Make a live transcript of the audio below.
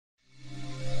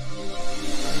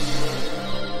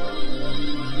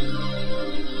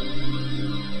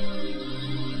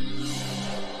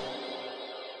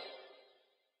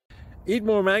Eat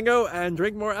more mango and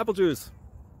drink more apple juice.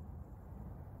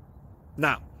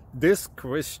 Now, this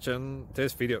video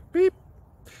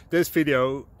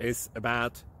is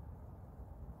about,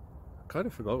 I kind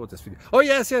of forgot what this video. Oh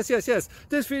yes.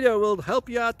 This video will help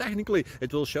you out technically.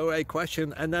 It will show a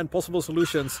question and then possible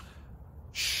solutions.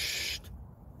 Shh.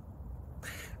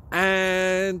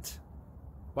 And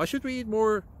why should we eat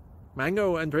more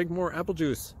mango and drink more apple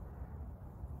juice?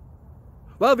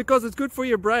 Well, because it's good for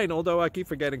your brain, although I keep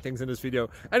forgetting things in this video.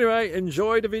 Anyway,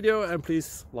 enjoy the video and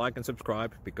please like and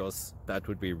subscribe, because that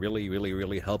would be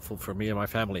really helpful for me and my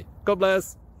family. God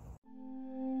bless!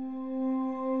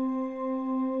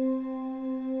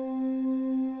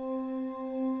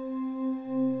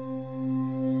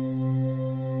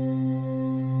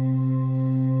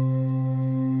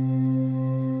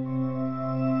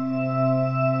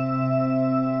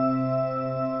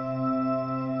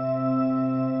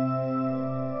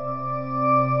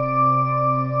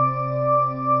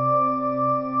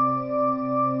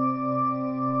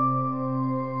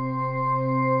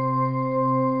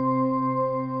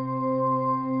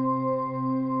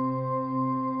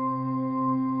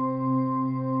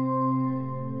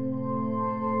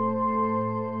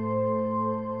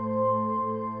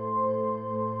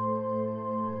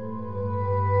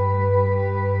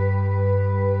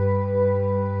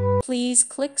 Please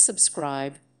click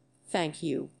subscribe. Thank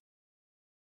you.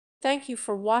 Thank you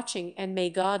for watching, and may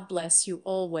God bless you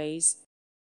always.